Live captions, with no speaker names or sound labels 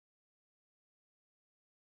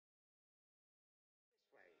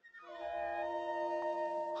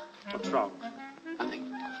What's wrong?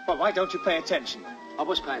 Nothing. Well, why don't you pay attention? I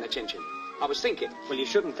was paying attention. I was thinking. Well, you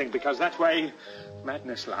shouldn't think, because that's where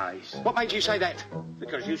madness lies. What made you say that?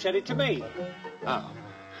 Because you said it to me. Oh.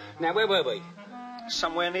 Now, where were we?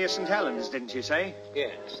 Somewhere near St. Helens, didn't you say?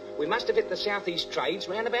 Yes. We must have hit the southeast trades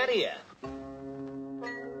round about here.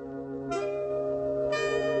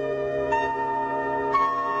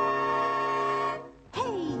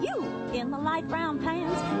 In the light brown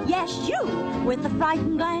pants, yes, you, with the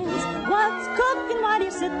frightened glance. What's cooking? Why do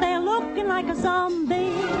you sit there looking like a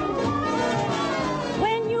zombie?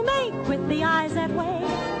 When you make with the eyes that way,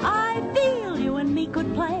 I feel you and me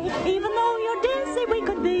could play. Even though you're dizzy, we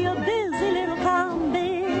could be a busy little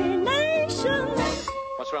combination.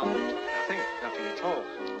 What's wrong? Nothing at all.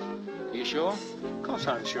 Are you sure? Of course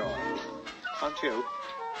I'm sure. Aren't you?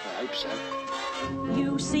 I hope so.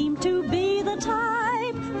 You seem to be the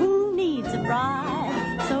type who needs a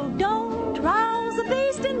bride. So don't rouse the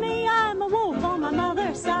beast in me. I'm a wolf on my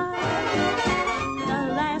mother's side. The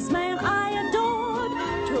last man I adored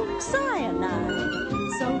took cyanide.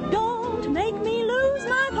 So don't make me lose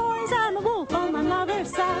my poise. I'm a wolf on my mother's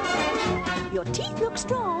side. Your teeth look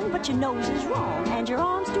strong, but your nose is wrong, and your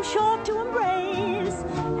arms too short to embrace.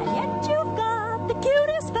 And yet you've got the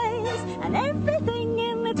cutest face and everything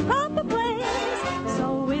in its proper place.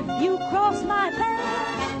 So if you cross my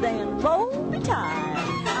path, then roll me tide.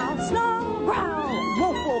 I'll snarl, growl,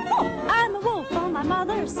 woof, woof, woof. I'm a wolf on my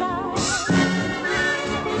mother's side.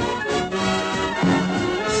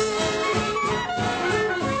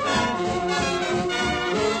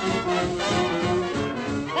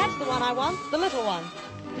 That's the one I want, the little one.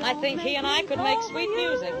 I think he and I could make sweet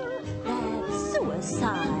music. That's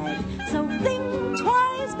suicide. So think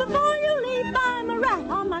twice before you leave. I'm a rat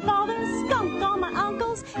on my father's, skunk on my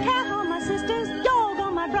uncle's, cat on my sister's, dog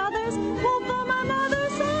on my brother's, wolf on my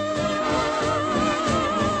mother's side.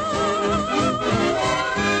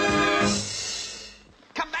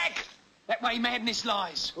 Come back! That way madness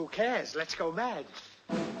lies. Who cares? Let's go mad.